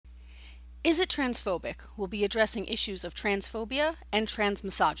Is It Transphobic will be addressing issues of transphobia and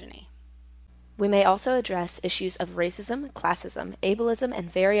transmisogyny. We may also address issues of racism, classism, ableism,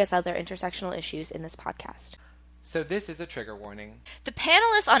 and various other intersectional issues in this podcast. So this is a trigger warning. The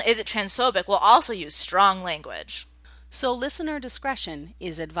panelists on Is It Transphobic will also use strong language. So listener discretion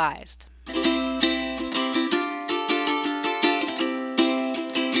is advised.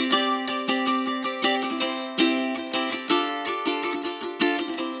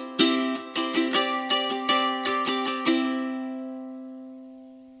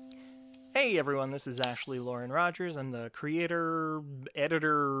 Hey everyone, this is Ashley Lauren Rogers. I'm the creator,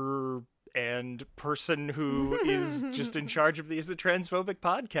 editor, and person who is just in charge of the Is It Transphobic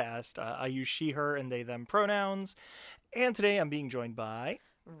podcast. I use she, her, and they, them pronouns. And today I'm being joined by...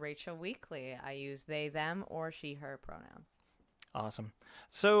 Rachel Weekly. I use they, them, or she, her pronouns. Awesome.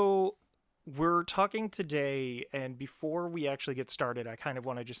 So we're talking today, and before we actually get started, I kind of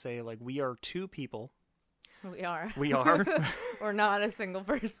want to just say, like, we are two people. We are. We are. We're not a single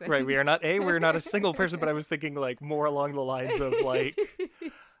person. Right, we're not a single person, but I was thinking, like, more along the lines of, like,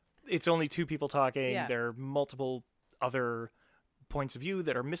 it's only two people talking. Yeah. There are multiple other points of view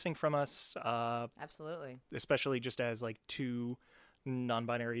that are missing from us. Absolutely. Especially just as, like, two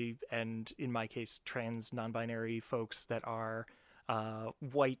non-binary and, in my case, trans non-binary folks that are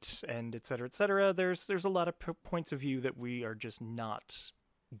white and et cetera, et cetera. There's a lot of points of view that we are just not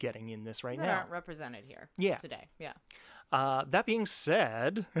getting in this right that now. aren't represented here today. Yeah. That being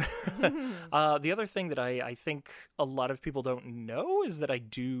said, the other thing that I think a lot of people don't know is that I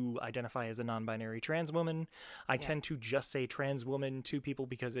do identify as a non-binary trans woman. I tend to just say trans woman to people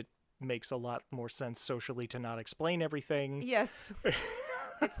because it makes a lot more sense socially to not explain everything. Yes.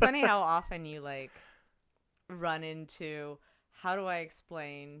 It's funny how often you, like, run into, how do I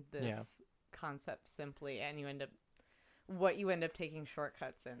explain this concept simply, and you end up taking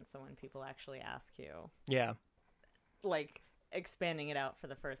shortcuts in. So when people actually ask you, like, expanding it out for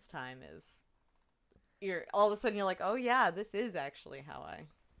the first time is, you're all of a sudden you're like, oh yeah, this is actually how I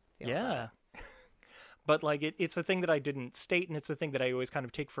feel about it. But, like, it's a thing that I didn't state, and it's a thing that I always kind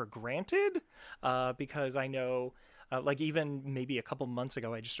of take for granted, because I know, like, even maybe a couple months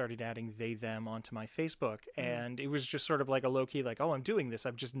ago, I just started adding they, them onto my Facebook, and it was just sort of like a low-key, like, oh, I'm doing this.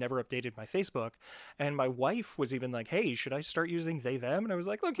 I've just never updated my Facebook. And my wife was even like, hey, should I start using they, them? And I was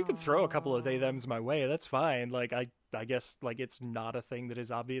like, look, you can throw a couple of they, thems my way. That's fine. Like, I guess, like, it's not a thing that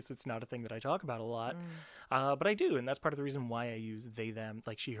is obvious. It's not a thing that I talk about a lot. But I do, and that's part of the reason why I use they, them,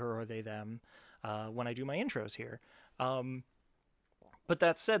 like she, her, or they, them, when I do my intros here. But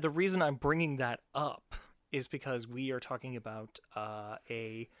that said, the reason I'm bringing that up is because we are talking about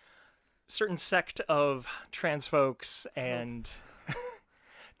a certain sect of trans folks and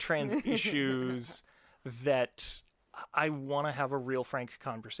trans issues that I want to have a real frank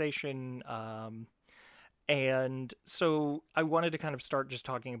conversation. And so I wanted to kind of start just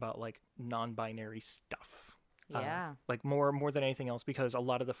talking about, like, non-binary stuff. Yeah. Like, more than anything else, because a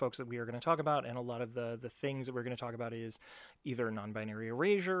lot of the folks that we are going to talk about and a lot of the things that we're going to talk about is either non-binary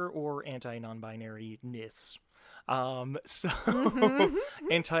erasure or anti-non-binary-ness. So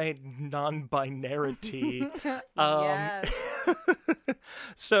anti-non-binarity. Yes.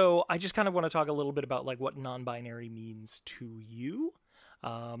 So I just kind of want to talk a little bit about, like, what non-binary means to you.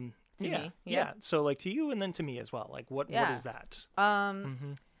 To me. Yeah. So, like, to you and then to me as well. Like, what is that?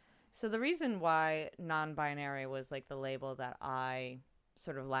 So the reason why non-binary was, like, the label that I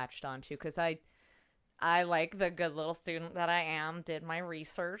sort of latched onto, because I, like the good little student that I am, did my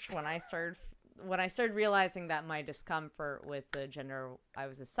research when I started realizing that my discomfort with the gender I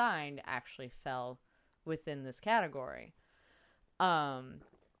was assigned actually fell within this category.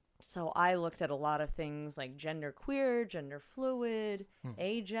 So I looked at a lot of things like gender queer, gender fluid,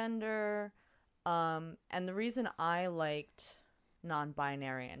 agender, and the reason I liked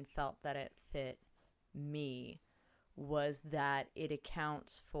non-binary and felt that it fit me was that it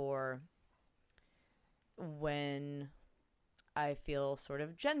accounts for when I feel sort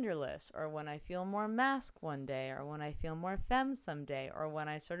of genderless, or when I feel more masc one day, or when I feel more femme someday, or when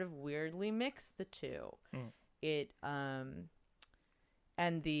I sort of weirdly mix the two. It and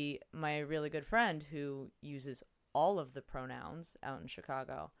my really good friend who uses all of the pronouns out in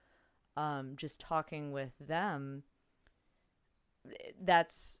Chicago, just talking with them,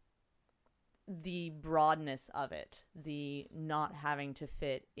 that's the broadness of it, the not having to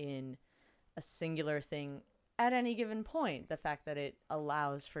fit in a singular thing at any given point, the fact that it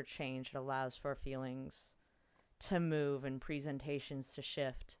allows for change, it allows for feelings to move and presentations to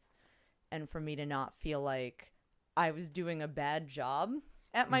shift, and for me to not feel like I was doing a bad job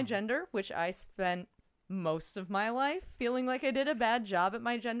at my gender, which I spent most of my life, feeling like I did a bad job at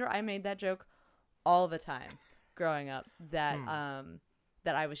my gender. I made that joke all the time growing up, that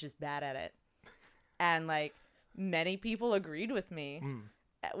that I was just bad at it. And like many people agreed with me,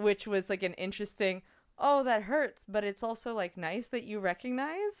 which was like an interesting, oh, that hurts, but it's also like nice that you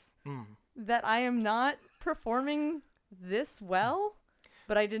recognize that I am not performing this well,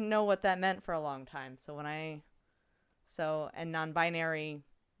 but I didn't know what that meant for a long time. And non-binary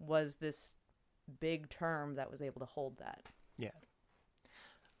was this big term that was able to hold that. Yeah.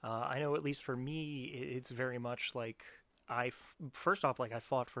 I know, at least for me, it's very much like first off, like I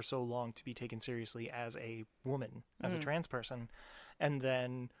fought for so long to be taken seriously as a woman, as a trans person. And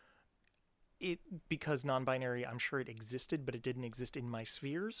then because non-binary, I'm sure it existed, but it didn't exist in my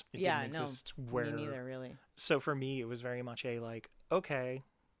spheres. It didn't exist where. Me neither, really. So for me, it was very much a like, okay,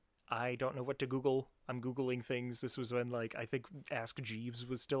 I don't know what to Google. I'm Googling things. This was when, like, I think Ask Jeeves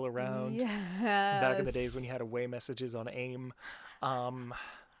was still around. Back in the days when you had away messages on AIM.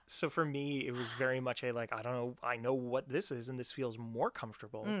 So for me, it was very much a, like, I don't know, I know what this is, and this feels more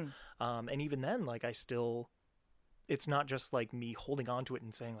comfortable. And even then, like, it's not just, like, me holding on to it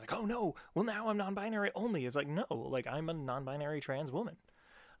and saying, like, oh, no, well, now I'm non-binary only. It's like, no, like, I'm a non-binary trans woman.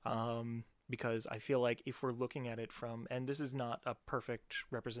 Because I feel like if we're looking at it from, and this is not a perfect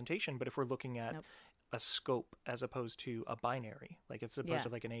representation, but if we're looking at a scope as opposed to a binary, like it's opposed to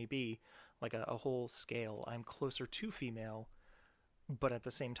like an AB, like a whole scale, I'm closer to female, but at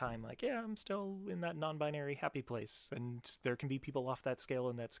the same time, like, yeah, I'm still in that non-binary happy place, and there can be people off that scale,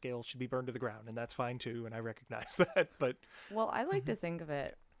 and that scale should be burned to the ground, and that's fine too, and I recognize that. But well, I like to think of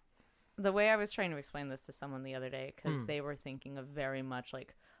it the way I was trying to explain this to someone the other day, because they were thinking of very much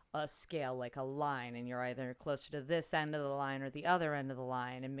like a scale, like a line, and you're either closer to this end of the line or the other end of the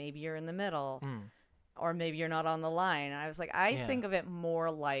line, and maybe you're in the middle, or maybe you're not on the line. And I was like, I think of it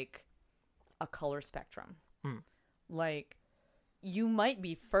more like a color spectrum. Like, you might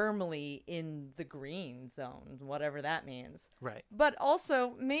be firmly in the green zone, whatever that means. Right. But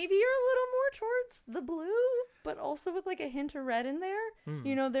also, maybe you're a little more towards the blue, but also with like a hint of red in there.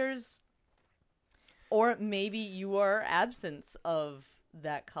 You know, or maybe you are absence of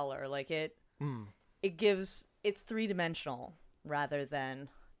that color. Like it gives, it's three-dimensional rather than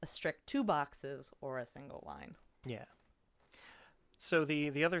a strict 2 boxes or a single line. Yeah. So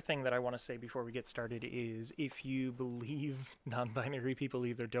the other thing that I want to say before we get started is, if you believe non-binary people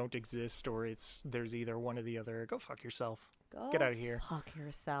either don't exist or there's either one or the other, go fuck yourself. Get out of here. Fuck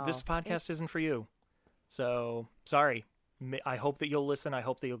yourself. This podcast isn't for you. So, sorry. I hope that you'll listen. I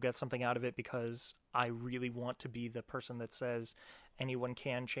hope that you'll get something out of it, because I really want to be the person that says anyone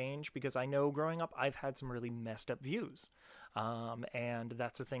can change, because I know growing up I've had some really messed up views. And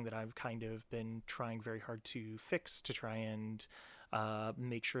that's the thing that I've kind of been trying very hard to fix, to try and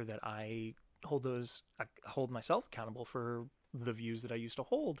make sure that I hold myself accountable for the views that I used to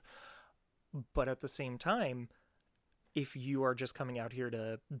hold. But at the same time, if you are just coming out here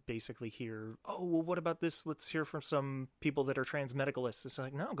to basically hear, oh, well, what about this? Let's hear from some people that are trans medicalists. It's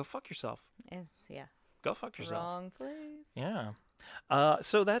like, no, go fuck yourself. Go fuck yourself. Wrong place. Yeah.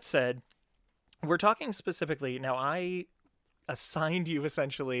 So that said, we're talking specifically, now I assigned you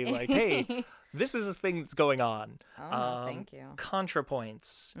essentially like, hey, this is a thing that's going on. Oh, thank you.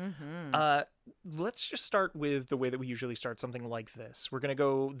 ContraPoints. Let's just start with the way that we usually start something like this.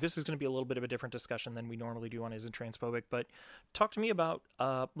 This is going to be a little bit of a different discussion than we normally do on Isn't Transphobic, but talk to me about,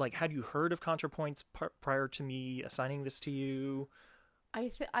 like, had you heard of ContraPoints prior to me assigning this to you?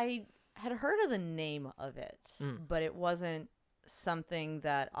 I had heard of the name of it, but it wasn't something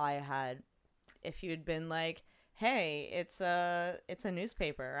that I had, if you had been like, hey, it's a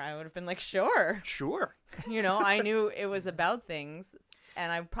newspaper, I would have been like, sure. You know, I knew it was about things,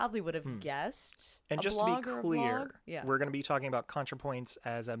 and I probably would have guessed. And just to be clear, we're going to be talking about ContraPoints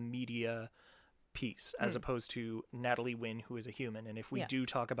as a media piece, as opposed to Natalie Wynn, who is a human. And if we do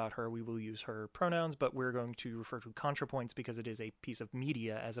talk about her, we will use her pronouns, but we're going to refer to ContraPoints because it is a piece of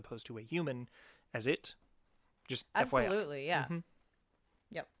media as opposed to a human as it. Just absolutely, FYI. yeah.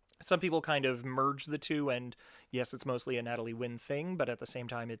 Yep. Some people kind of merge the two, and yes, it's mostly a Natalie Wynn thing, but at the same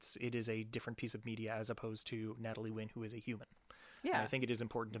time, it is a different piece of media as opposed to Natalie Wynn, who is a human. Yeah, and I think it is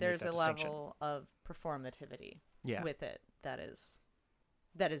important to make that distinction. There's a level of performativity with it that is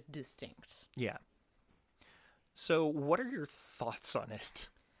distinct. Yeah. So, what are your thoughts on it?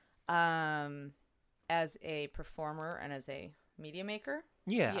 As a performer and as a media maker?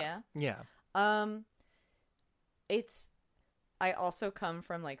 Yeah. I also come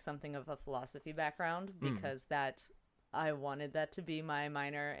from like something of a philosophy background, because I wanted that to be my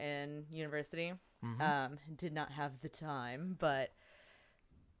minor in university. Did not have the time, but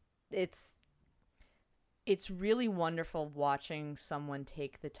it's really wonderful watching someone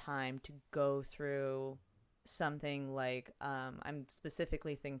take the time to go through something like I'm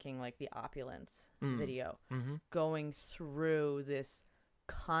specifically thinking like the opulence video, going through this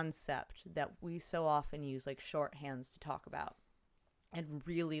concept that we so often use like shorthands to talk about, and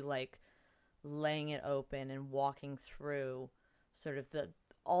really like laying it open and walking through sort of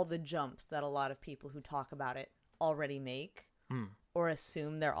all the jumps that a lot of people who talk about it already make or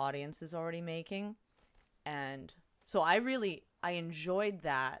assume their audience is already making. And so I enjoyed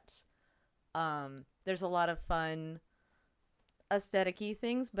that. There's a lot of fun aesthetic-y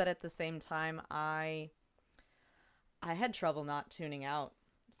things, but at the same time, I had trouble not tuning out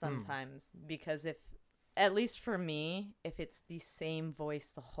sometimes because at least for me, if it's the same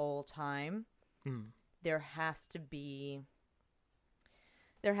voice the whole time, there has to be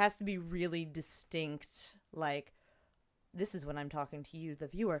really distinct, like, this is when I'm talking to you, the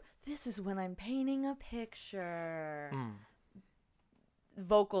viewer. This is when I'm painting a picture.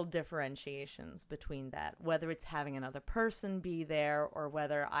 Vocal differentiations between that, whether it's having another person be there or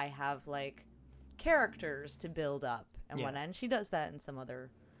whether I have like characters to build up and whatnot. And she does that in some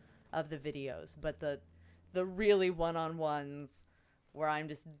other of the videos, but the really one-on-ones where I'm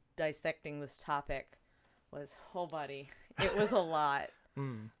just dissecting this topic was, oh buddy, it was a lot.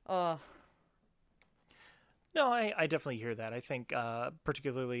 Oh. No, I definitely hear that. I think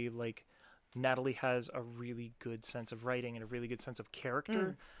particularly like Natalie has a really good sense of writing and a really good sense of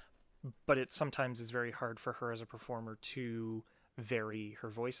character, but it sometimes is very hard for her as a performer to vary her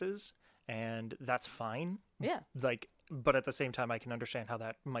voices, and that's fine. Yeah. Like, but at the same time, I can understand how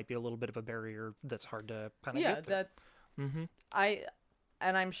that might be a little bit of a barrier that's hard to kind of get through.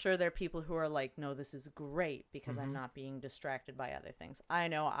 And I'm sure there are people who are like, no, this is great because I'm not being distracted by other things. I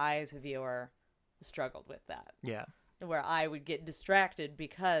know I, as a viewer, struggled with that. Yeah. Where I would get distracted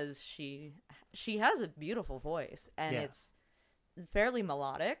because she has a beautiful voice and it's fairly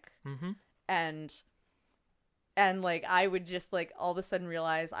melodic, and like I would just like all of a sudden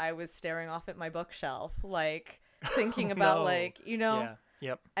realize I was staring off at my bookshelf, like thinking about like, you know,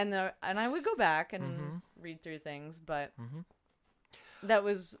 and I would go back and read through things, but that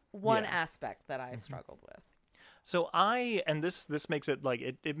was one aspect that I struggled with. So and this makes it like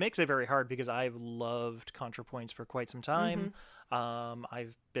it makes it very hard because I've loved ContraPoints for quite some time.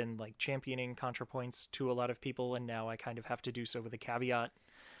 I've been like championing ContraPoints to a lot of people, and now I kind of have to do so with a caveat.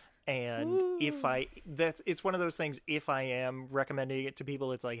 And it's one of those things, if I am recommending it to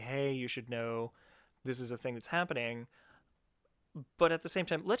people, it's like, hey, you should know this is a thing that's happening. But at the same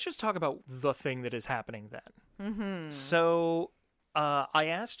time, let's just talk about the thing that is happening then. So I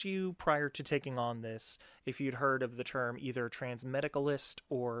asked you prior to taking on this if you'd heard of the term either transmedicalist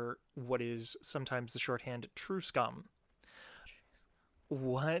or what is sometimes the shorthand true scum.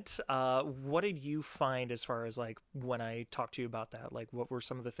 What did you find as far as like when I talked to you about that? Like, what were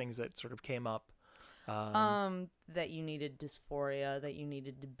some of the things that sort of came up? That you needed dysphoria, that you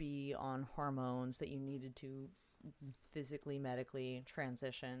needed to be on hormones, that you needed to physically, medically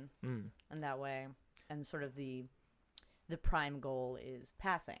transition in that way, and sort of the prime goal is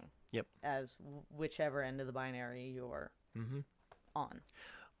passing. Yep. As whichever end of the binary you're on.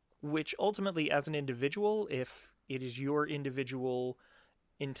 Which ultimately, as an individual, if it is your individual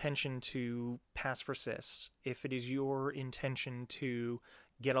intention to pass for cis, if it is your intention to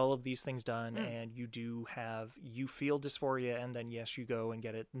get all of these things done and you feel dysphoria and then yes, you go and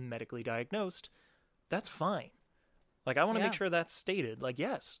get it medically diagnosed, that's fine. Like, I want to make sure that's stated. Like,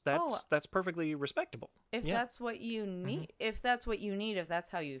 yes, that's perfectly respectable. If that's what you need, if that's what you need, if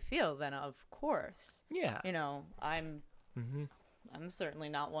that's how you feel, then of course. Yeah. You know, I'm certainly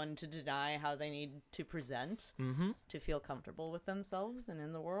not one to deny how they need to present to feel comfortable with themselves and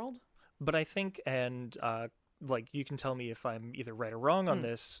in the world. But I think, and like, you can tell me if I'm either right or wrong on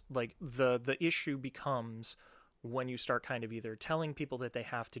this, like, the issue becomes when you start kind of either telling people that they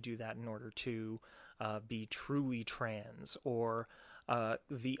have to do that in order to be truly trans, or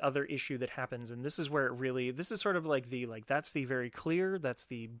the other issue that happens, and this is where it really, this is sort of like that's the very clear, that's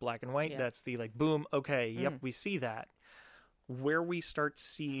the black and white, that's the like, boom, okay, yep, we see that. Where we start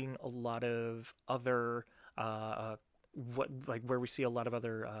seeing a lot of other where we see a lot of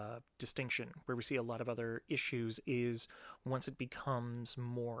other distinction, where we see a lot of other issues, is once it becomes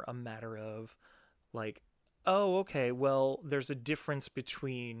more a matter of like, oh, okay, well, there's a difference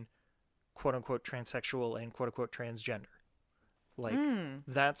between quote-unquote transsexual and quote-unquote transgender. Like,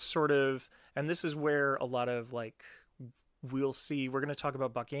 that's sort of, and this is where a lot of, like, we're going to talk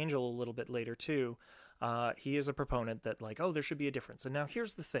about Buck Angel a little bit later, too. He is a proponent that, like, oh, there should be a difference. And now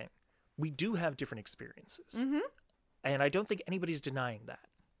here's the thing. We do have different experiences. And I don't think anybody's denying that.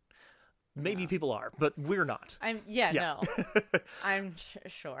 maybe people are, but we're not. No. I'm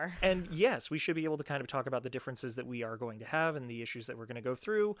sure. And yes, we should be able to kind of talk about the differences that we are going to have and the issues that we're going to go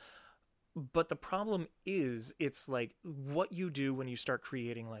through. But the problem is, it's like what you do when you start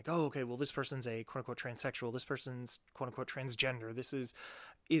creating like, oh, okay, well, this person's a quote unquote transsexual, this person's quote unquote transgender. This is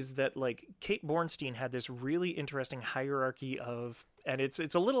that like Kate Bornstein had this really interesting hierarchy of, and it's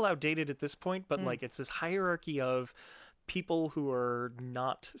a little outdated at this point, but like it's this hierarchy of people who are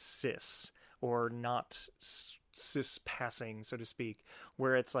not cis or not cis passing, so to speak,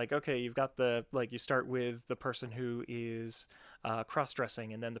 where it's like, okay, you've got you start with the person who is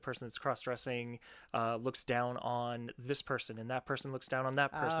cross-dressing, and then the person that's cross-dressing looks down on this person, and that person looks down on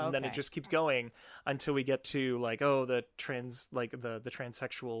that person, and then it just keeps going until we get to like, oh, the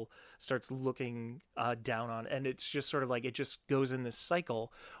transsexual starts looking down on, and it's just sort of like it just goes in this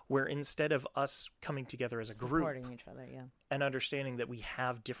cycle where instead of us coming together as a group, supporting each other, and understanding that we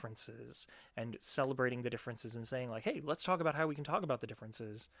have differences and celebrating the differences and saying like, hey, let's talk about how we can talk about the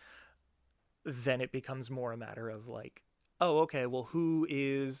differences, then it becomes more a matter of like, oh, okay, well, who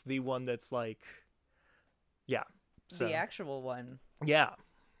is the one that's like, so, the actual one. Yeah.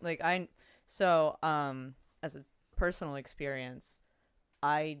 Like as a personal experience,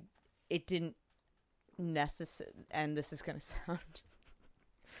 it didn't necessarily, and this is going to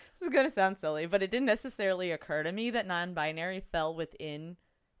sound silly, but it didn't necessarily occur to me that non-binary fell within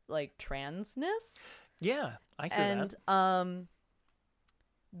like transness. Yeah, I hear that. And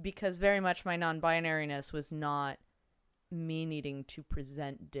because very much my non-binariness was not me needing to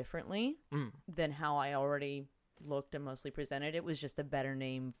present differently than how I already looked and mostly presented. It was just a better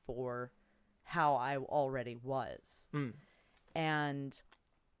name for how I already was. And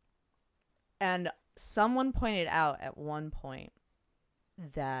someone pointed out at one point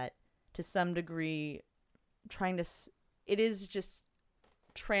that to some degree it is just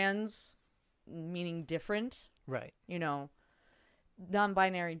trans meaning different, right?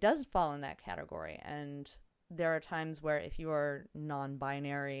 Non-binary does fall in that category, and there are times where if you are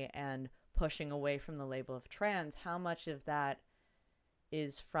non-binary and pushing away from the label of trans, how much of that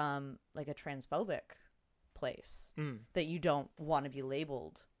is from like a transphobic place that you don't want to be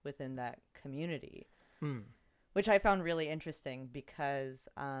labeled within that community, which I found really interesting because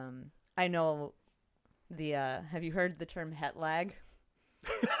I know have you heard the term het lag?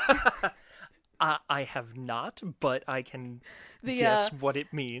 I have not, but I can guess what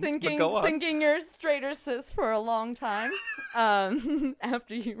it means. But go on. Thinking you're straight or cis for a long time,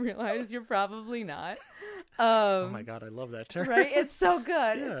 after you realize you're probably not. Oh my god, I love that term. Right? It's so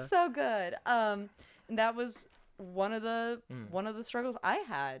good. Yeah. It's so good. And that was one of the struggles I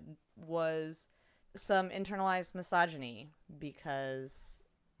had was some internalized misogyny because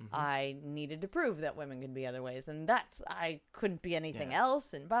I needed to prove that women could be other ways, and I couldn't be anything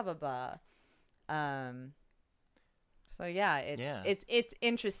else, and blah blah blah. So it's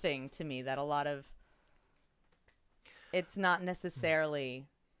interesting to me that a lot of it's not necessarily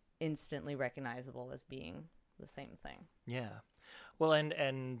instantly recognizable as being the same thing. Yeah. Well,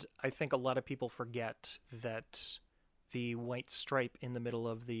 and I think a lot of people forget that the white stripe in the middle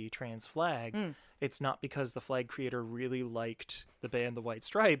of the trans flag, it's not because the flag creator really liked the band The White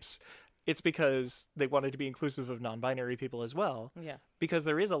Stripes. It's because they wanted to be inclusive of non-binary people as well. Yeah. Because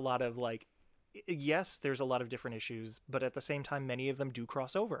there is a lot of like, yes, there's a lot of different issues, but at the same time, many of them do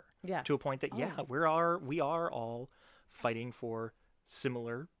cross over. Yeah. To a point that, we are all fighting for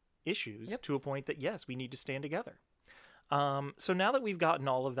similar issues to a point that, yes, we need to stand together. So now that we've gotten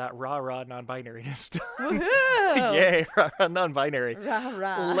all of that rah-rah non-binariness done, yay, rah-rah non-binary,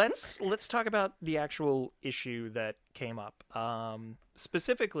 let's talk about the actual issue that came up.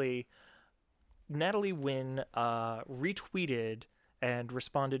 Specifically, Natalie Wynn retweeted and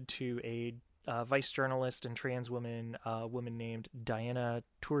responded to a Vice journalist and trans woman named Diana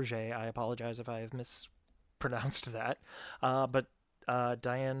Tourget. I apologize if I have mispronounced that. But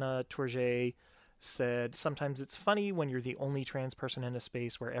Diana Tourget said, sometimes it's funny when you're the only trans person in a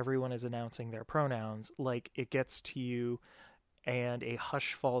space where everyone is announcing their pronouns. Like, it gets to you and a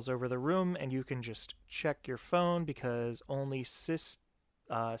hush falls over the room and you can just check your phone because only cis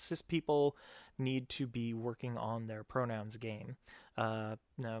people need to be working on their pronouns game.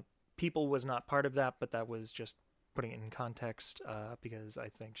 Now, people was not part of that, but that was just putting it in context because I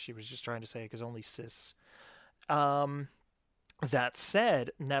think she was just trying to say because only cis. That said,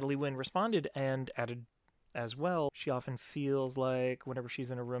 Natalie Wynn responded and added as well, she often feels like whenever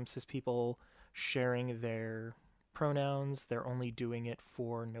she's in a room, cis people sharing their pronouns, they're only doing it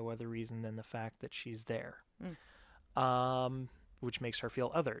for no other reason than the fact that she's there, which makes her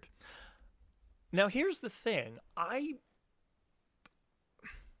feel othered. Now, here's the thing.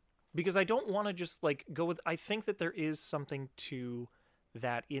 because I don't want to just like go with, I think that there is something to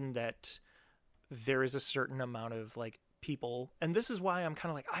that, in that there is a certain amount of like people, and this is why I'm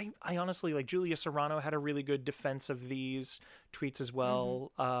kind of like, I honestly, like, Julia Serrano had a really good defense of these tweets as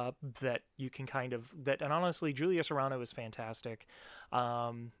well, that you can kind of, that, and honestly, Julia Serrano is fantastic,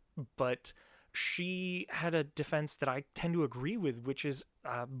 but she had a defense that I tend to agree with, which is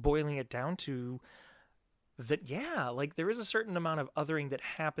boiling it down to that, yeah, like, there is a certain amount of othering that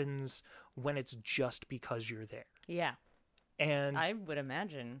happens when it's just because you're there. Yeah. And I would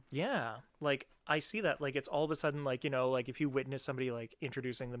imagine. yeah, like, I see that, like, it's all of a sudden, like, you know, like, if you witness somebody, like,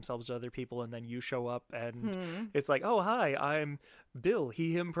 introducing themselves to other people and then you show up and it's like, oh, hi, I'm Bill,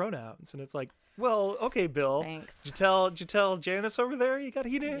 he, him pronouns. And it's like, well, okay, Bill. Thanks. Did you tell Janice over there you got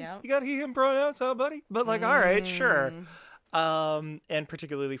he, Yep. you got he, him pronouns, huh, buddy? But, like, all right, sure. And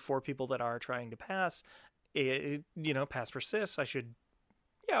particularly for people that are trying to pass, you know, pass persists, I should,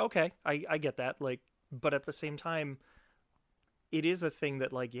 yeah, okay, I get that. Like, but at the same time, it is a thing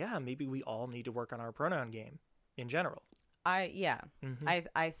that, like, yeah, maybe we all need to work on our pronoun game in general. Mm-hmm.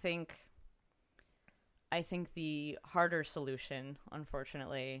 I think the harder solution,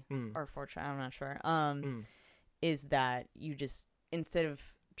 unfortunately, or fortunately, I'm not sure, is that you just, instead of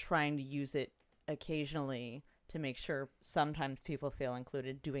trying to use it occasionally to make sure sometimes people feel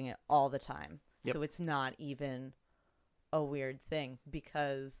included, doing it all the time. Yep. So it's not even a weird thing,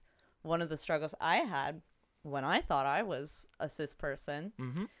 because one of the struggles I had when I thought I was a cis person,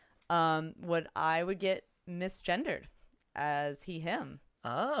 I would get misgendered as he, him.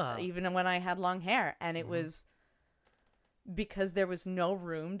 Even when I had long hair. And it was because there was no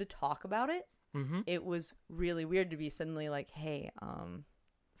room to talk about it. It was really weird to be suddenly like, hey,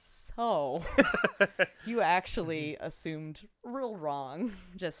 so you actually assumed real wrong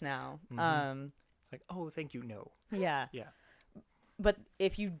just now. It's like, oh, thank you, no. Yeah. Yeah. But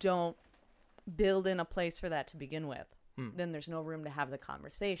if you don't build in a place for that to begin with, then there's no room to have the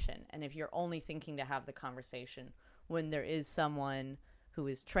conversation. And if you're only thinking to have the conversation when there is someone who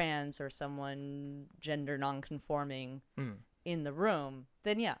is trans or someone gender nonconforming in the room,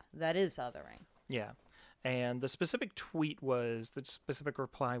 then yeah, that is othering. Yeah. And the specific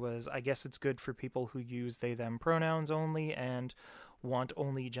reply was, I guess it's good for people who use they, them pronouns only and want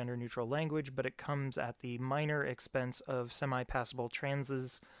only gender neutral language, but it comes at the minor expense of semi-passable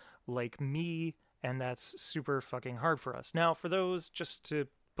transes like me, and that's super fucking hard for us. Now, for those, just to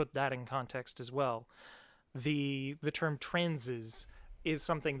put that in context as well, the term transes is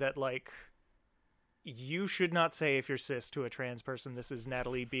something that, like, you should not say if you're cis to a trans person. This is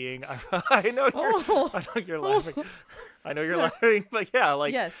Natalie being, I know you're laughing. I know you're laughing, but yeah,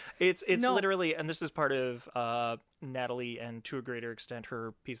 like, yes. it's literally, and this is part of Natalie, and to a greater extent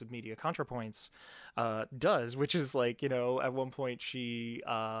her piece of media ContraPoints does, which is, like, you know, at one point she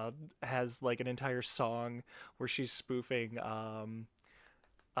has like an entire song where she's spoofing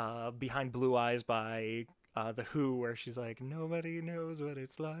Behind Blue Eyes by The Who, where she's like, nobody knows what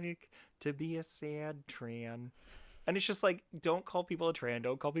it's like to be a sad tran. And it's just like, don't call people a tran,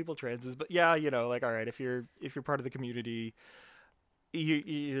 don't call people transes. But yeah, you know, like, all right, if you're part of the community,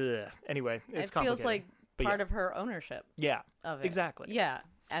 anyway, it's it complicated. feels like but part of her ownership. Yeah, of it. exactly. Yeah,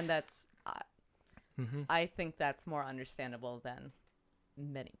 and that's I think that's more understandable than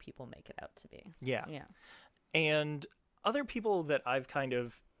many people make it out to be. Yeah. Yeah. And other people that I've kind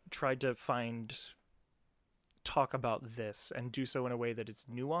of tried to find talk about this and do so in a way that it's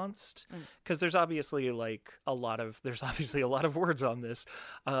nuanced, because there's obviously a lot of words on this,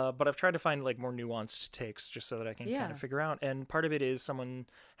 but I've tried to find like more nuanced takes just so that I can kind of figure out. And part of it is someone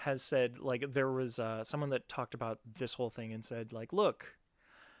has said, like, there was someone that talked about this whole thing and said, like, look,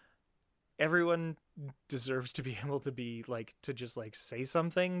 everyone deserves to be able to be like, to just like say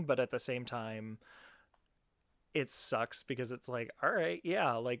something, but at the same time it sucks because it's like, all right,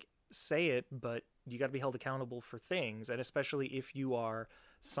 yeah, like, say it, but you got to be held accountable for things. And especially if you are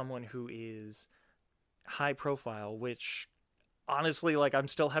someone who is high profile, which honestly, like, I'm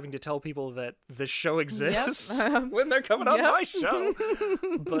still having to tell people that this show exists when they're coming on my show.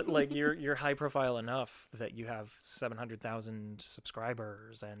 But like, you're high profile enough that you have 700,000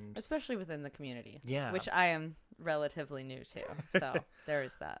 subscribers, and especially within the community. Yeah. Which I am relatively new to. So there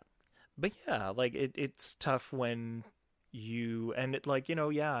is that. But yeah, like, it's tough when like, you know,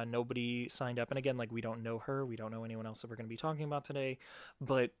 yeah, nobody signed up. And again, like, we don't know her. We don't know anyone else that we're going to be talking about today.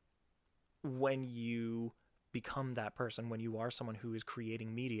 But when you become that person, when you are someone who is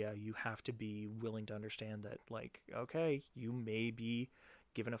creating media, you have to be willing to understand that, like, okay, you may be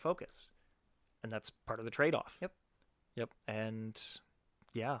given a focus. And that's part of the trade-off. Yep. And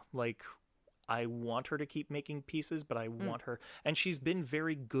yeah, like, I want her to keep making pieces, but I want her, and she's been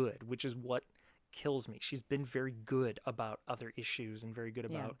very good, which is what kills me. She's been very good about other issues and very good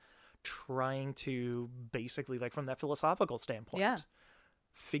about trying to basically, like, from that philosophical standpoint,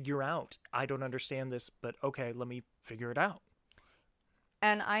 figure out, I don't understand this, but okay, let me figure it out.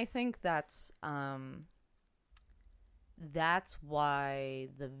 And I think that's why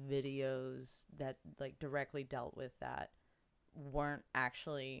the videos that like directly dealt with that weren't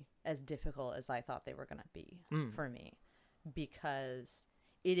actually as difficult as I thought they were going to be for me, because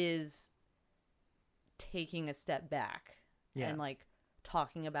it is taking a step back and like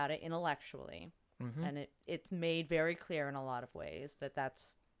talking about it intellectually, and it's made very clear in a lot of ways that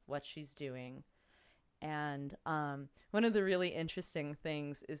that's what she's doing. And one of the really interesting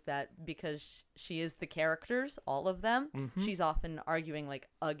things is that because she is the characters, all of them, she's often arguing like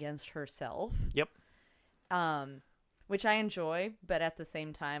against herself. Yep. Which I enjoy, but at the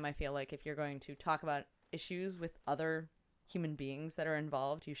same time, I feel like if you're going to talk about issues with other human beings that are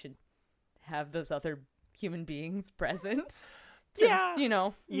involved, you should have those other human beings present to, you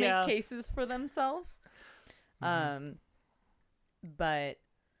know, make cases for themselves. But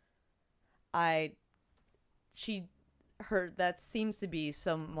that seems to be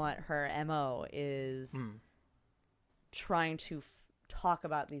somewhat her MO, is trying to talk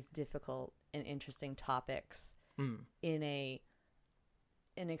about these difficult and interesting topics in an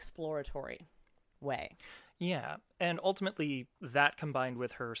exploratory way. Yeah, and ultimately that combined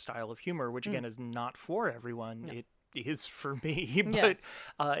with her style of humor, which again is not for everyone, it is for me, but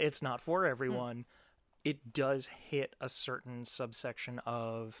it's not for everyone. It does hit a certain subsection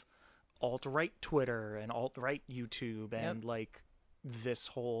of alt-right Twitter and alt-right YouTube and like this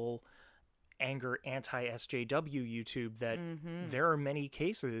whole anger anti-SJW YouTube, that there are many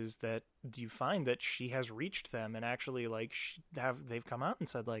cases that you find that she has reached them and actually like they've come out and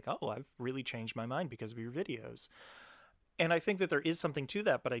said like, oh, I've really changed my mind because of your videos. And I think that there is something to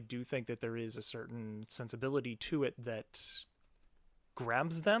that, but I do think that there is a certain sensibility to it that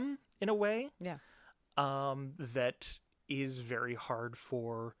grabs them in a way that is very hard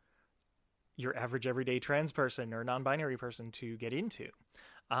for your average everyday trans person or non-binary person to get into.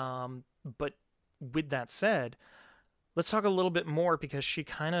 But with that said, let's talk a little bit more, because she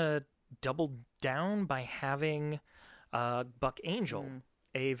kind of doubled down by having Buck Angel,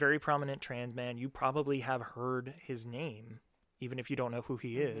 a very prominent trans man. You probably have heard his name, even if you don't know who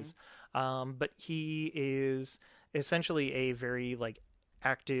he is. But he is essentially a very like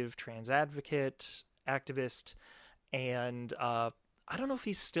active trans advocate, activist, and I don't know if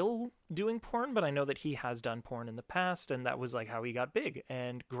he's still doing porn, but I know that he has done porn in the past, and that was like how he got big.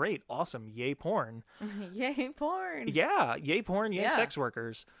 And great, awesome, yay porn. Yay porn. Yeah, yay porn, yay sex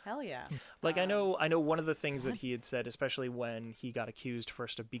workers. Hell yeah. Like I know one of the things that he had said, especially when he got accused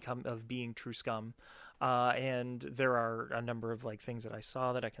first of being True Scum, and there are a number of like things that I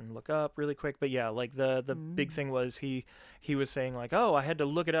saw that I can look up really quick. But yeah, like the big thing was he was saying like, oh, I had to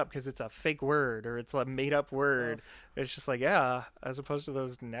look it up because it's a fake word or it's a made up word. It's just like, yeah, as opposed to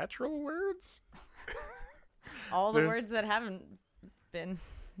those natural words. All the words that haven't been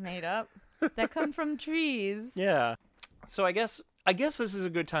made up, that come from trees. Yeah. So I guess this is a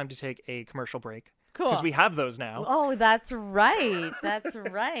good time to take a commercial break. Cool. Because we have those now. Oh, that's right. That's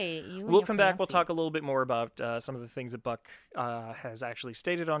right. We'll come back. We'll talk a little bit more about some of the things that Buck has actually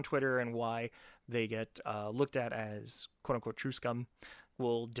stated on Twitter and why they get looked at as quote-unquote true scum.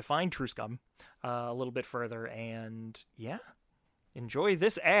 We'll define true scum a little bit further. And yeah, enjoy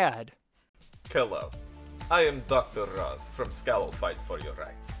this ad. Hello. I am Dr. Roz from Scowl Fight for Your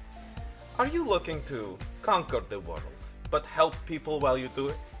Rights. Are you looking to conquer the world, but help people while you do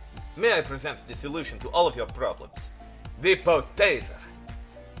it? May I present the solution to all of your problems? The Potaser.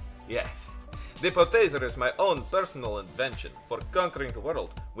 Yes, the Potaser is my own personal invention for conquering the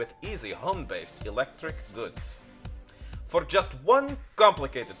world with easy home-based electric goods. For just one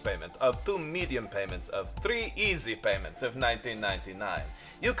complicated payment of 2 medium payments of 3 easy payments of $19.99,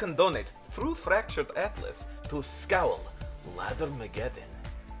 you can donate through Fractured Atlas to Scowl Lathermageddon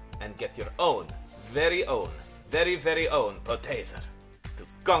and get your own, very own Potaser to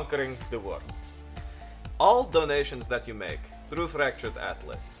conquering the world. All donations that you make through Fractured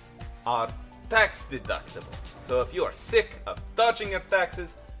Atlas are tax deductible. So if you are sick of dodging your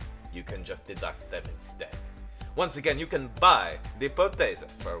taxes, you can just deduct them instead. Once again, you can buy the Potaser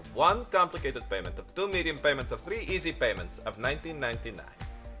for 1 complicated payment of 2 medium payments of 3 easy payments of $19.99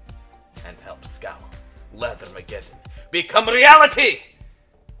 and help Scowl Lathermageddon become reality!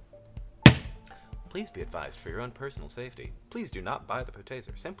 Please be advised for your own personal safety. Please do not buy the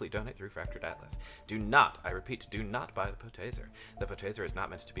Potaser. Simply donate through Fractured Atlas. Do not, I repeat, do not buy the Potaser. The Potaser is not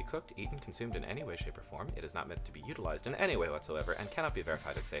meant to be cooked, eaten, consumed in any way, shape, or form. It is not meant to be utilized in any way whatsoever and cannot be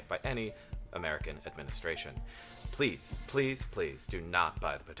verified as safe by any American administration. Please, please, please do not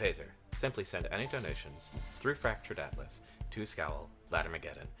buy the Potaser. Simply send any donations through Fractured Atlas to Scowl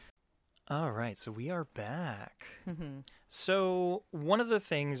Laddermageddon. All right, so we are back. So one of the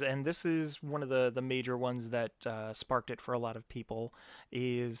things, and this is one of the major ones that sparked it for a lot of people,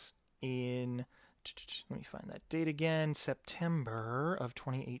 is in, let me find that date again, September of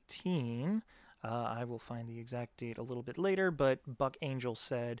 2018. I will find the exact date a little bit later, but Buck Angel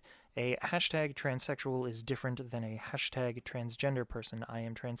said, a hashtag transsexual is different than a hashtag transgender person. I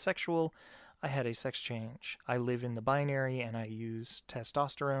am transsexual. I had a sex change. I live in the binary and I use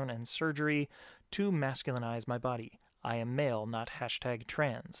testosterone and surgery to masculinize my body. I am male, not hashtag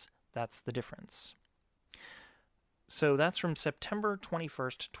trans. That's the difference. So that's from September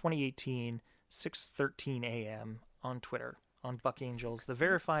 21st, 2018, 6:13 a.m. on Twitter, on Buck Angels, the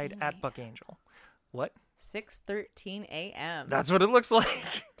verified at Buck Angel. What? 6:13 a.m. That's what it looks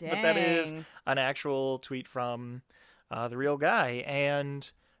like. Dang. But that is an actual tweet from the real guy.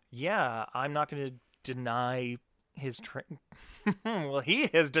 And yeah, I'm not going to deny his well, he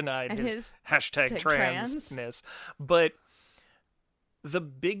has denied his hashtag transness. But the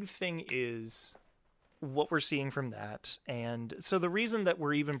big thing is what we're seeing from that. And so the reason that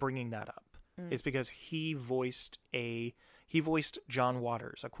we're even bringing that up is because he voiced John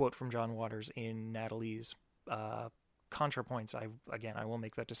Waters, a quote from John Waters in Natalie's ContraPoints. I will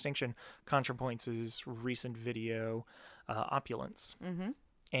make that distinction. ContraPoints' recent video, Opulence.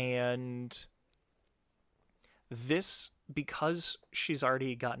 And this, because she's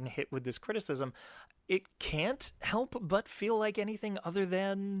already gotten hit with this criticism, it can't help but feel like anything other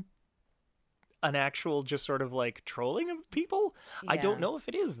than an actual just sort of like trolling of people. I don't know if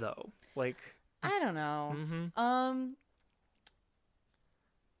it is, though. Like, I don't know.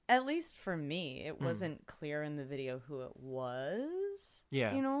 At least for me, it wasn't clear in the video who it was.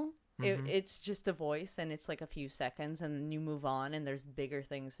 Yeah. You know? It's just a voice, and it's like a few seconds, and then you move on, and there's bigger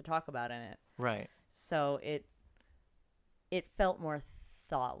things to talk about in it. Right. So it felt more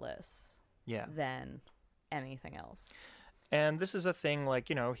thoughtless than anything else. And this is a thing, like,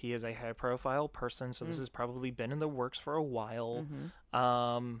 you know, he is a high-profile person, so this has probably been in the works for a while.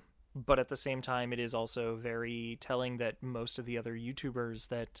 But at the same time, it is also very telling that most of the other YouTubers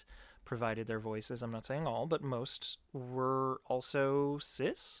that provided their voices, I'm not saying all, but most were also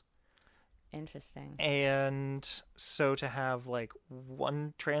cis. Interesting. And so to have like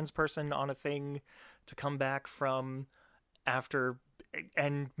one trans person on a thing to come back from after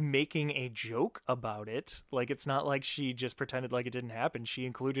and making a joke about it, like, it's not like she just pretended like it didn't happen. She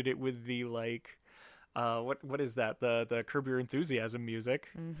included it with the like what is that, the Curb Your Enthusiasm music.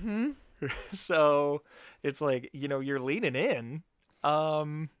 So it's like, you know, you're leaning in.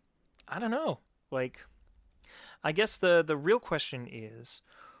 I don't know, like, I guess the real question is,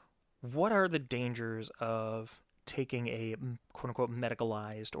 what are the dangers of taking a quote-unquote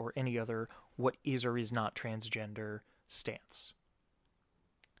medicalized or any other what is or is not transgender stance?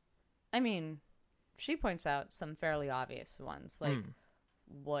 I mean, she points out some fairly obvious ones. Like,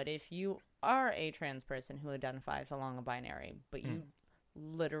 what if you are a trans person who identifies along a binary, but you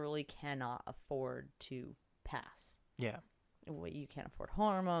literally cannot afford to pass? Yeah. You can't afford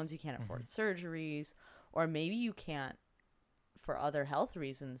hormones, you can't afford surgeries, or maybe you can't, for other health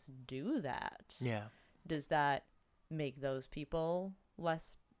reasons, do that. Yeah. Does that make those people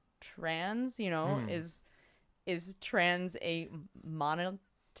less trans? You know, is trans a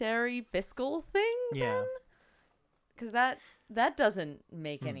monetary fiscal thing? Yeah. Because that doesn't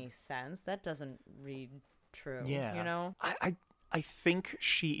make any sense. That doesn't read true. Yeah. You know? I think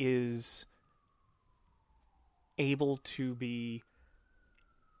she is able to be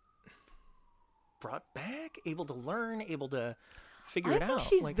brought back, able to learn, able to figure it out. I think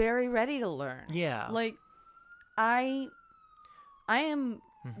she's like, very ready to learn. Yeah. Like, I am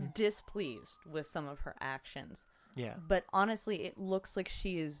displeased with some of her actions. Yeah. But honestly, it looks like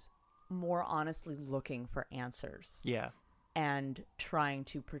she is more honestly looking for answers. Yeah. And trying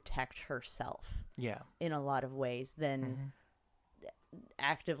to protect herself. Yeah. In a lot of ways than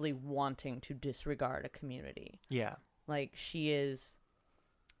actively wanting to disregard a community. Yeah. Like, she is,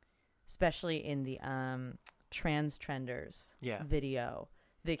 especially in the Trans Trenders video,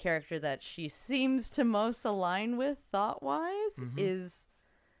 the character that she seems to most align with thought-wise is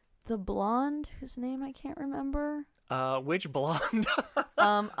the blonde whose name I can't remember. Which blonde?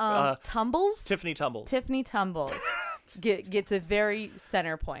 Tumbles? Tiffany Tumbles. Tiffany Tumbles gets a very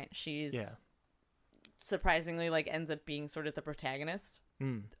center point. She's surprisingly like ends up being sort of the protagonist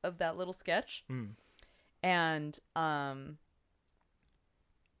of that little sketch. And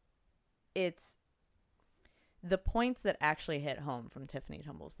it's the points that actually hit home from Tiffany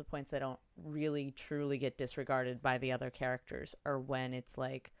Tumbles, the points that don't really truly get disregarded by the other characters, are when it's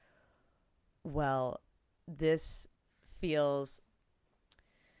like, well, it feels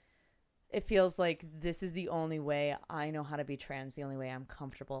like this is the only way I know how to be trans, the only way I'm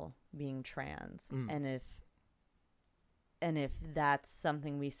comfortable being trans. And if that's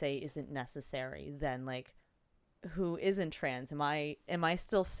something we say isn't necessary, then like, who isn't trans? Am I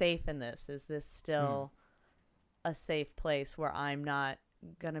still safe in this? Is this still a safe place where I'm not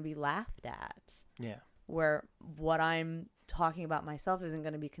going to be laughed at? Yeah. Where what I'm talking about myself isn't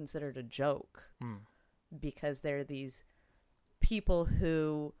going to be considered a joke because there are these people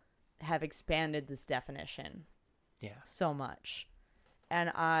who have expanded this definition so much. And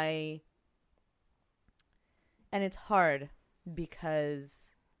it's hard because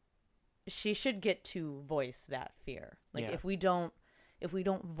she should get to voice that fear. Like if we don't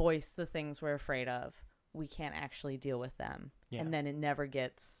voice the things we're afraid of, we can't actually deal with them. And then it never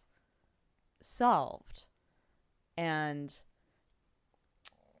gets solved. And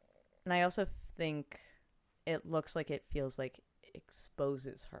I also think it looks like it feels like it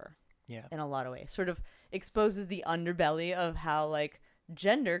exposes her in a lot of ways. Sort of exposes the underbelly of how like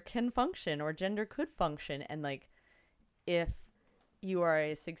gender can function or gender could function. And like if you are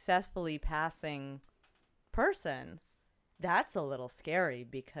a successfully passing person, that's a little scary,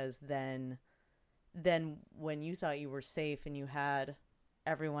 because then when you thought you were safe and you had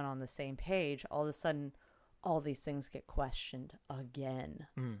everyone on the same page, all of a sudden all these things get questioned again.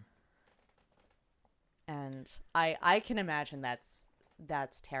 And I can imagine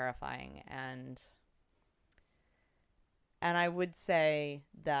that's terrifying. And I would say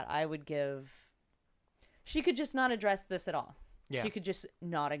that she could just not address this at all. She could just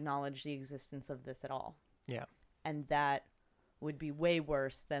not acknowledge the existence of this at all. Yeah. And that would be way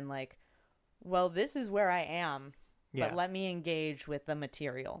worse than like, well, this is where I am, but let me engage with the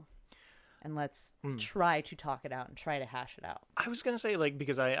material. And let's try to talk it out and try to hash it out. I was going to say, like,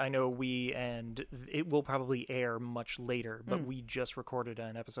 because I know and it will probably air much later, but we just recorded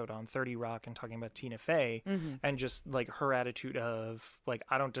an episode on 30 Rock and talking about Tina Fey and just, like, her attitude of, like,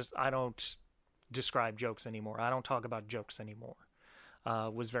 I don't describe jokes anymore. I don't talk about jokes anymore,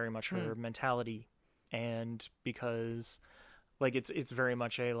 was very much her mentality. And because, like, it's very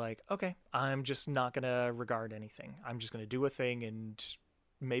much a, like, okay, I'm just not going to regard anything. I'm just going to do a thing and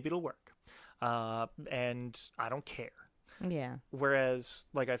maybe it'll work. And I don't care. Yeah. Whereas,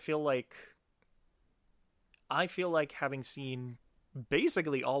 like, I feel like having seen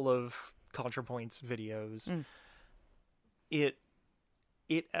basically all of ContraPoint's videos, it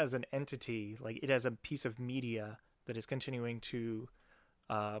as an entity, like it as a piece of media that is continuing to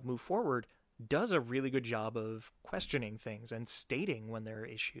move forward, does a really good job of questioning things and stating when there are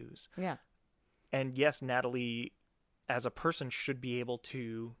issues. Yeah. And yes, Natalie, as a person, should be able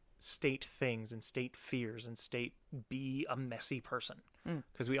to state things and state fears and be a messy person,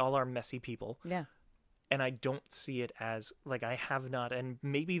 because we all are messy people. Yeah. And I don't see it as, like, I have not, and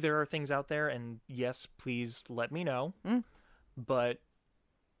maybe there are things out there, and yes, please let me know, but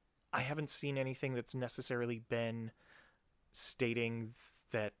I haven't seen anything that's necessarily been stating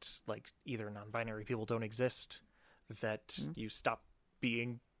that, like, either non-binary people don't exist, that you stop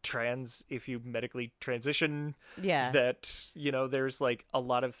being trans if you medically transition, that, you know, there's like a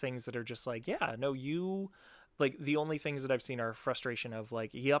lot of things that are just like, like, the only things that I've seen are frustration of like,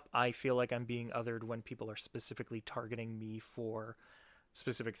 yep, I feel like I'm being othered when people are specifically targeting me for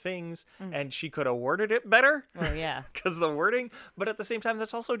specific things. And she could have worded it better. Oh yeah. Because the wording, but at the same time,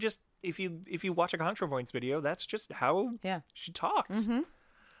 that's also just, if you watch a ContraPoints video, that's just how she talks.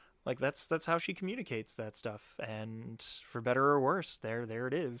 Like, that's how she communicates that stuff, and for better or worse, there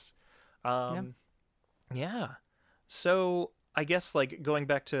it is. Yeah. So I guess, like, going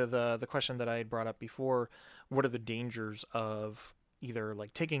back to the question that I had brought up before, what are the dangers of either,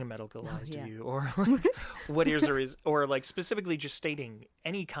 like, taking a medicalized view, or like, what is or is, or like specifically just stating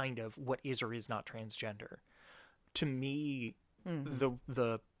any kind of what is or is not transgender? To me,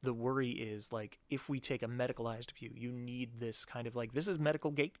 the worry is, like, if we take a medicalized view, you need this kind of, like, this is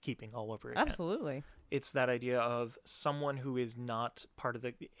medical gatekeeping all over again. Absolutely. It's that idea of someone who is not part of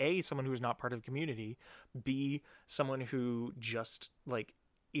someone who is not part of the community, B, someone who just, like,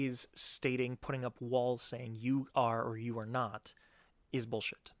 is putting up walls saying you are or you are not, is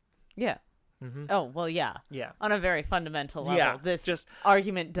bullshit. Yeah. Oh, well, yeah. Yeah. On a very fundamental level, this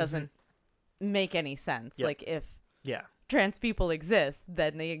argument doesn't make any sense. Like, if trans people exist,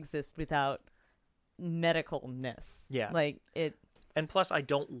 then they exist without medicalness. Yeah. Like it. And plus, I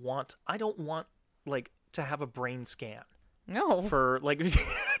don't want like to have a brain scan No. for like just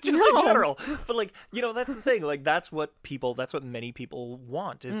No. in general. But like, you know, that's the thing. Like that's what many people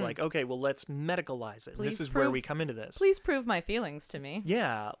want is like, okay, well, let's medicalize it. And this Please is where prove- we come into this. Please prove my feelings to me.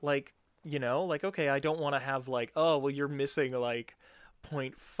 Yeah, like, you know, like, okay, I don't want to have like, oh, well, you're missing like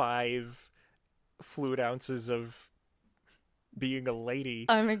 0.5 fluid ounces of being a lady.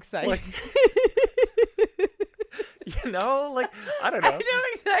 I'm excited. Like, you know, like, I don't know. I know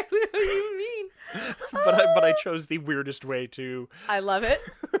exactly what you mean. But I chose the weirdest way to. I love it.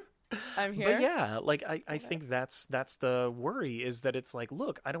 I'm here. But yeah, like I think that's the worry is that it's like,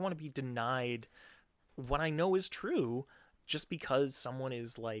 look, I don't want to be denied what I know is true just because someone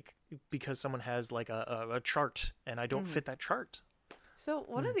has like a chart and I don't fit that chart. So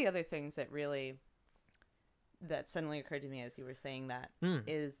one of the other things that suddenly occurred to me as you were saying that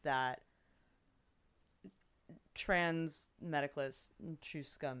is that trans medicalists, true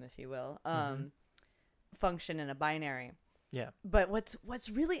scum, if you will, function in a binary. Yeah. But what's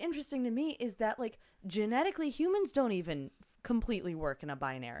really interesting to me is that like genetically humans don't even completely work in a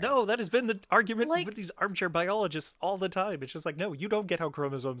binary. No, that has been the argument Like- with these armchair biologists all the time. It's just like, no, you don't get how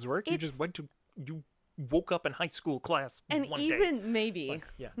chromosomes work. You just you woke up in high school class And one even day. maybe Like,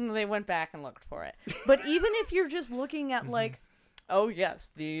 yeah. they went back and looked for it. But even if you're just looking at like, oh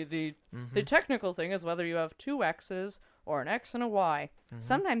yes, the technical thing is whether you have two X's or an X and a Y.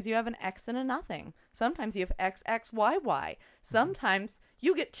 Sometimes you have an X and a nothing. Sometimes you have X, X, Y, Y. Sometimes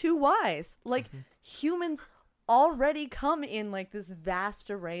you get two Ys. Like humans already come in like this vast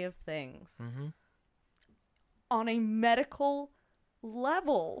array of things on a medical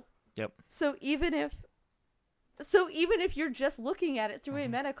level. Yep. So even if you're just looking at it through a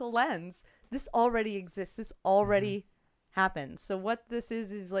medical lens, this already exists. This already happens. So what this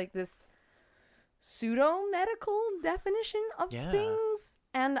is like this pseudo medical definition of Yeah. things.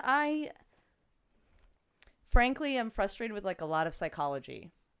 And I frankly am frustrated with like a lot of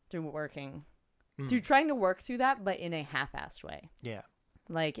psychology through trying to work through that, but in a half-assed way. Yeah.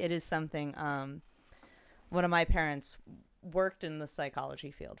 Like it is something one of my parents worked in the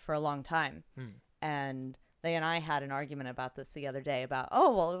psychology field for a long time. And they and I had an argument about this the other day about,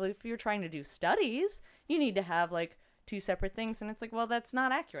 oh, well, if you're trying to do studies, you need to have like two separate things. And it's like, well, that's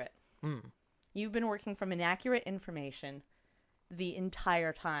not accurate. You've been working from inaccurate information the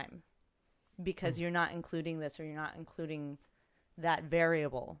entire time because you're not including this or you're not including that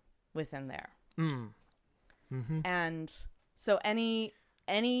variable within there. And so any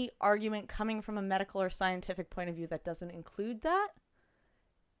argument coming from a medical or scientific point of view that doesn't include that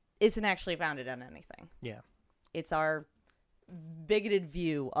isn't actually founded on anything. Yeah. It's our bigoted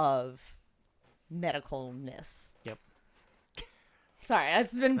view of medicalness. Yep. Sorry,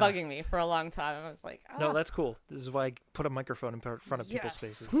 that's been bugging me for a long time. I was like, No, that's cool. This is why I put a microphone in front of people's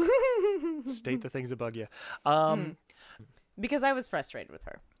faces. State the things that bug you. because I was frustrated with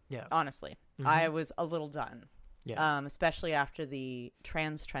her. Yeah. Honestly, I was a little done. Yeah. Especially after the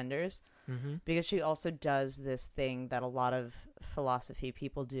trans trenders, because she also does this thing that a lot of philosophy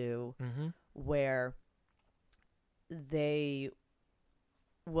people do, where they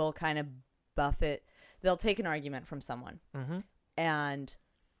will kind of buff it. They'll take an argument from someone and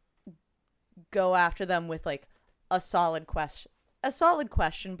go after them with like a solid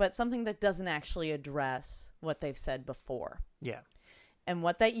question, but something that doesn't actually address what they've said before. Yeah. And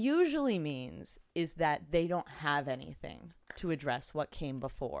what that usually means is that they don't have anything to address what came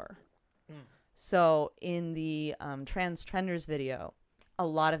before. So in the trans trenders video, a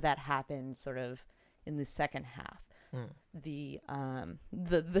lot of that happens sort of in the second half. The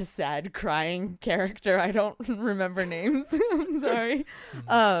sad crying character, I don't remember names, I'm sorry,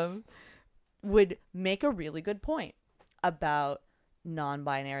 would make a really good point about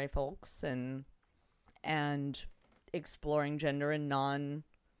non-binary folks and exploring gender and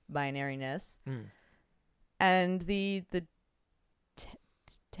non-binariness. And the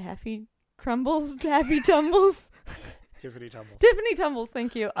Taffy Tumbles. Tiffany Tumbles. Tiffany Tumbles,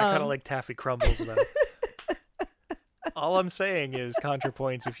 thank you. I kind of like Taffy Crumbles though. All I'm saying is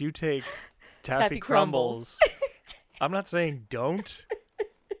ContraPoints. If you take Taffy Crumbles, I'm not saying don't,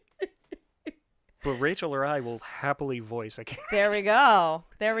 but Rachel or I will happily voice a character. There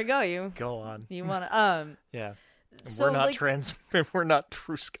we go. You Go on. You want to Yeah. So, we're not like- trans. We're not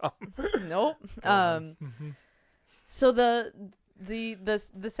true scum. Nope. So the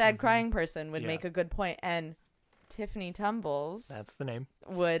sad crying person would Yeah. make a good point, and Tiffany Tumbles That's the name.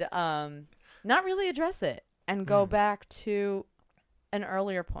 would not really address it and go back to an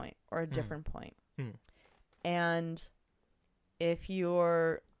earlier point or a different point. And if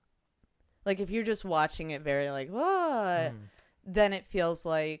you're Like, if you're just watching it very like, what? Then it feels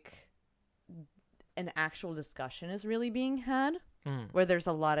like an actual discussion is really being had, where there's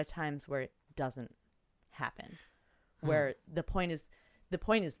a lot of times where it doesn't happen, where the point is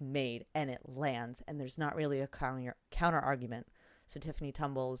made and it lands, and there's not really a counter argument. So Tiffany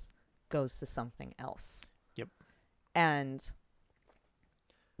Tumbles goes to something else. Yep. And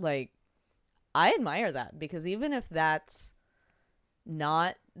like, I admire that, because even if that's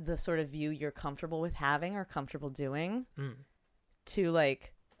not the sort of view you're comfortable with having or comfortable doing, to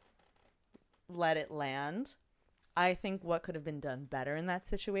like let it land, I think what could have been done better in that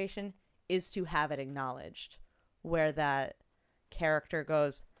situation is to have it acknowledged, where that character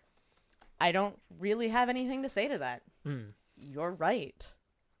goes, I don't really have anything to say to that. You're right.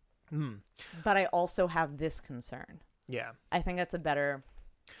 But I also have this concern. Yeah. I think that's a better...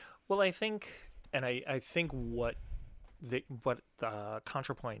 Well, I think, and I think what the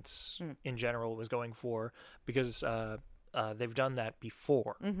ContraPoints in general was going for, because they've done that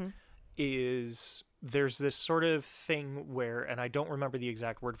before, is there's this sort of thing where, and I don't remember the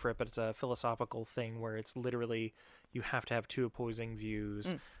exact word for it, but it's a philosophical thing where it's literally you have to have two opposing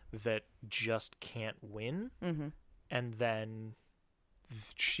views that just can't win, and then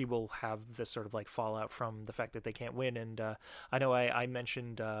she will have this sort of like fallout from the fact that they can't win. And I know I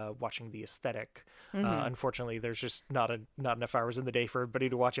mentioned watching The Aesthetic. Unfortunately, there's just not enough hours in the day for everybody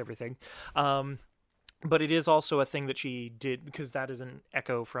to watch everything. But it is also a thing that she did, because that is an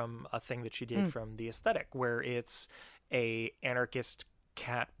echo from a thing that she did from The Aesthetic, where it's a anarchist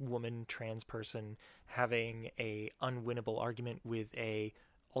cat woman trans person having a unwinnable argument with a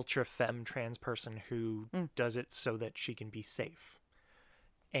ultra femme trans person who does it so that she can be safe.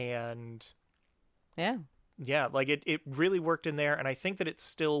 And yeah, like it really worked in there, and I think that it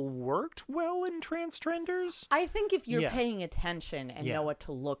still worked well in Transtrenders. I think if you're paying attention and know what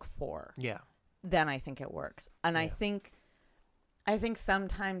to look for, then I think it works. And I think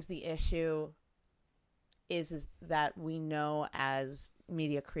sometimes the issue is that we know as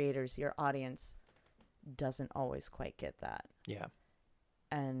media creators, your audience doesn't always quite get that. Yeah.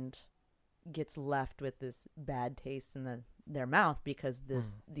 And gets left with this bad taste in their mouth, because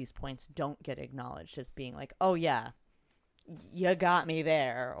these points don't get acknowledged as being like, oh yeah, you got me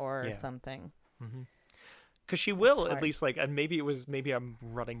there, or something. Because she will at least, like, and maybe I'm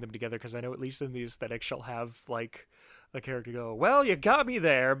running them together, because I know at least in The Aesthetic she'll have like a character go, well, you got me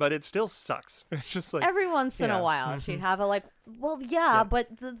there, but it still sucks. It's just like every once in a while she'd have a like, well, but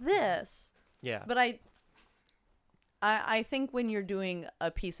this. Yeah. But I think when you're doing a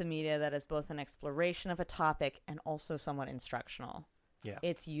piece of media that is both an exploration of a topic and also somewhat instructional,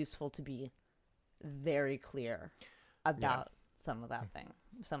 it's useful to be very clear about some of that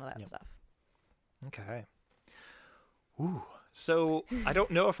stuff. Okay. Ooh. So I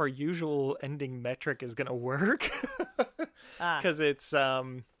don't know if our usual ending metric is going to work, because it's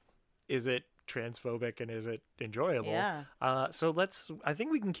is it transphobic and is it enjoyable? Yeah. So I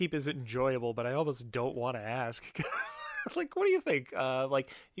think we can keep is it enjoyable, but I almost don't want to ask. Like, what do you think?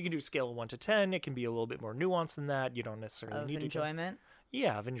 Like, you can do scale of 1 to 10. It can be a little bit more nuanced than that. You don't necessarily need enjoyment.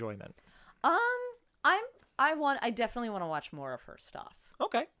 Of enjoyment. I definitely want to watch more of her stuff.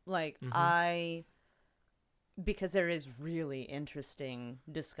 Okay. Like, because there is really interesting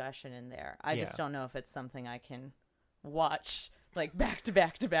discussion in there. I just don't know if it's something I can watch like back to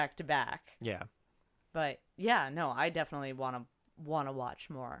back to back to back. Yeah. But yeah, no, I definitely want to watch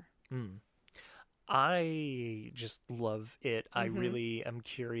more. I just love it. I really am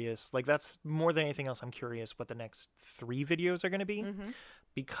curious. Like, that's more than anything else. I'm curious what the next 3 videos are going to be,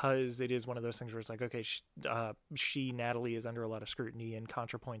 because it is one of those things where it's like, okay, Natalie is under a lot of scrutiny, and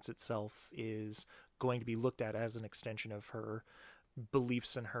ContraPoints itself is going to be looked at as an extension of her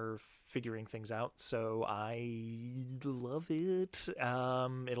beliefs and her figuring things out. So I love it.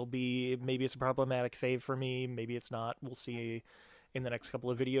 Maybe it's a problematic fave for me. Maybe it's not. We'll see in the next couple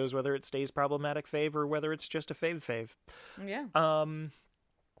of videos whether it stays problematic fave or whether it's just a fave. Yeah.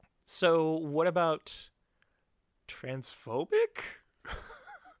 So what about transphobic?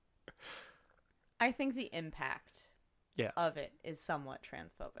 I think the impact of it is somewhat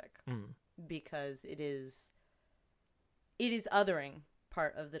transphobic, because it is othering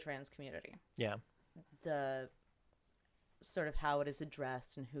part of the trans community. Yeah. The sort of how it is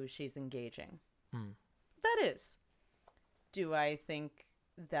addressed and who she's engaging. That is. Do I think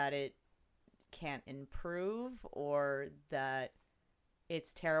that it can't improve, or that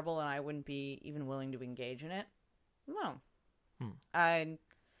it's terrible and I wouldn't be even willing to engage in it? No. And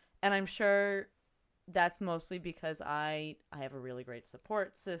I'm sure that's mostly because I have a really great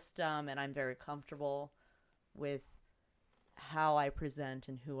support system, and I'm very comfortable with how I present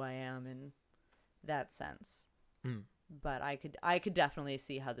and who I am in that sense. But I could definitely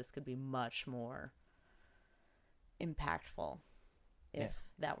see how this could be much more impactful if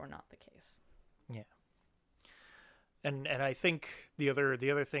that were not the case. Yeah. And I think the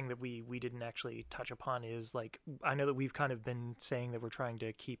other thing that we didn't actually touch upon is, like, I know that we've kind of been saying that we're trying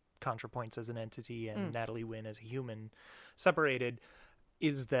to keep ContraPoints as an entity and Natalie Wynn as a human separated,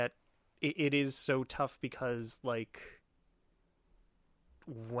 is that it is so tough because, like,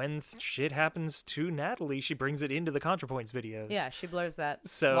 when shit happens to Natalie, she brings it into the ContraPoints videos. Yeah, she blurs that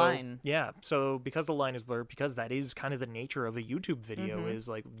So line. yeah, so because the line is blurred, because that is kind of the nature of a YouTube video, is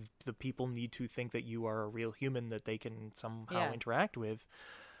like the people need to think that you are a real human that they can somehow interact with.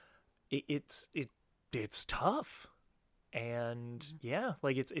 It's tough. And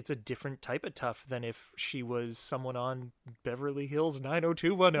like it's a different type of tough than if she was someone on Beverly Hills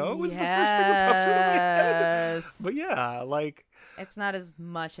 90210 is the first thing that pops into my head. But yeah, like, it's not as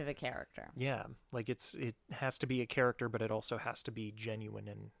much of a character. Yeah, like it has to be a character, but it also has to be genuine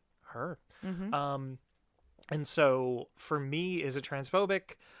in her. And so for me, is it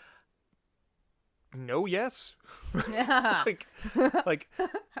transphobic? No, yes. like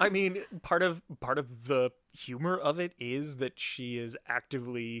I mean, part of the humor of it is that she is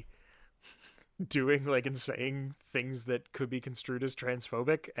actively doing, like, and saying things that could be construed as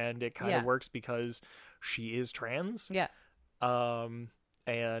transphobic, and it kind of works because she is trans. Yeah.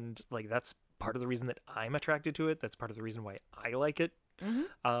 And, like, that's part of the reason that I'm attracted to it. That's part of the reason why I like it.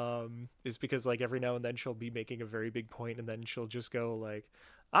 Is because, like, every now and then she'll be making a very big point, and then she'll just go, like,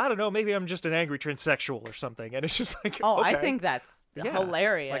 I don't know, maybe I'm just an angry transsexual or something. And it's just like, oh, okay. I think that's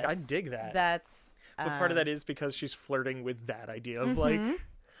hilarious. Like, I dig that. That's but part of that is because she's flirting with that idea of like,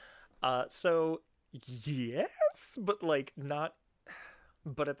 so yes, but like not,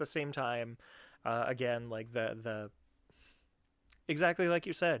 but at the same time, again, like the exactly like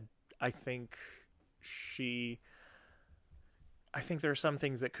you said, I think there are some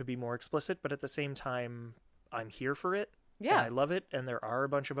things that could be more explicit, but at the same time, I'm here for it. Yeah. And I love it. And there are a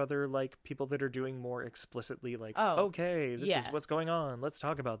bunch of other, like, people that are doing more explicitly, like, okay, this is what's going on. Let's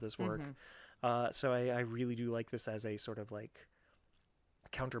talk about this work. So I really do like this as a sort of, like,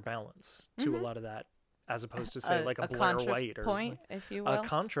 counterbalance to a lot of that, as opposed to, say, like a Blair White or point, if you will. A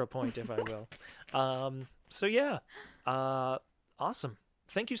ContraPoint, if I will. So yeah, awesome.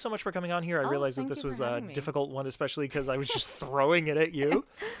 Thank you so much for coming on here. I realized that this was a difficult one, especially because I was just throwing it at you.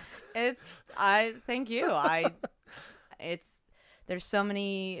 Thank you. There's so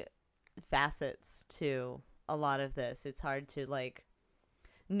many facets to a lot of this. It's hard to, like,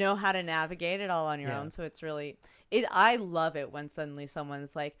 know how to navigate it all on your own. So it's really, I love it when suddenly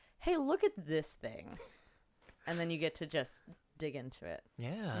someone's like, hey, look at this thing. And then you get to just dig into it.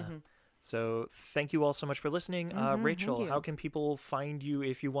 Yeah. So thank you all so much for listening. Rachel, how can people find you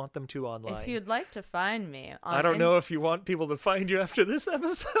if you want them to online? If you'd like to find me on I don't know if you want people to find you after this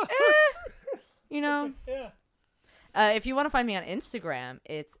episode. You know. Yeah. If you want to find me on Instagram,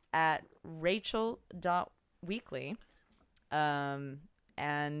 it's at rachel.weekly.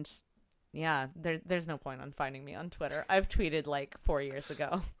 And yeah, there's no point on finding me on Twitter. I've tweeted like 4 years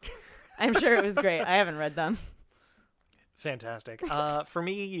ago. I'm sure it was great. I haven't read them. Fantastic. For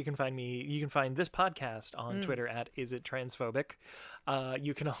me, you can find this podcast on Twitter at isitTransphobic.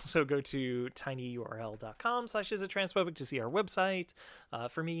 You can also go to tinyurl.com/isitTransphobic to see our website.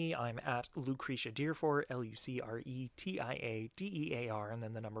 For me, I'm at Lucretia Dearfor, LuCretiaDear, and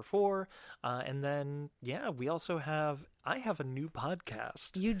then the number 4. And then, yeah, I have a new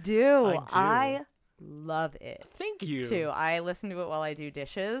podcast. You do. I love it. Thank you. Too. I listen to it while I do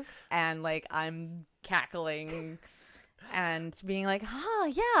dishes, and like I'm cackling and being like,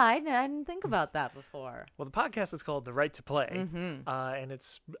 yeah, I didn't think about that before. Well, the podcast is called The Right to Play, and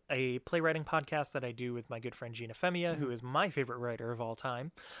it's a playwriting podcast that I do with my good friend Gina Femia, who is my favorite writer of all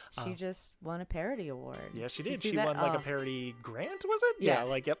time. She just won a parody award. Yeah, she did. She won like a parody grant, was it? Yeah.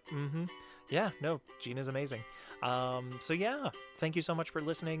 Yep. Yeah, no, Gina's amazing. So yeah, thank you so much for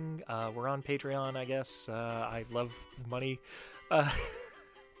listening. We're on Patreon, I guess. I love money.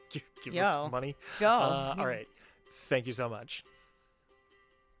 Give us money. Go. All right. Thank you so much.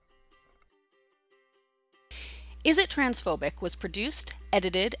 Is It Transphobic was produced,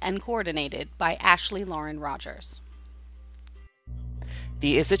 edited, and coordinated by Ashley Lauren Rogers.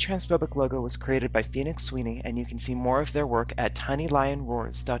 The Is It Transphobic logo was created by Phoenix Sweeney, and you can see more of their work at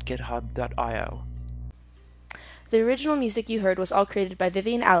tinylionroars.github.io. The original music you heard was all created by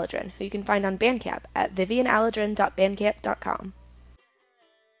Vivian Aladrin, who you can find on Bandcamp at vivianaladrin.bandcamp.com.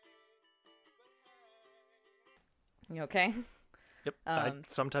 You okay? Yep.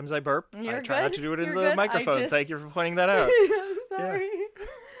 Sometimes I burp. You're I try not good. to do it in You're the good. microphone. Thank you for pointing that out. I'm sorry.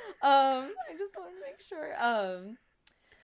 I just wanted to make sure.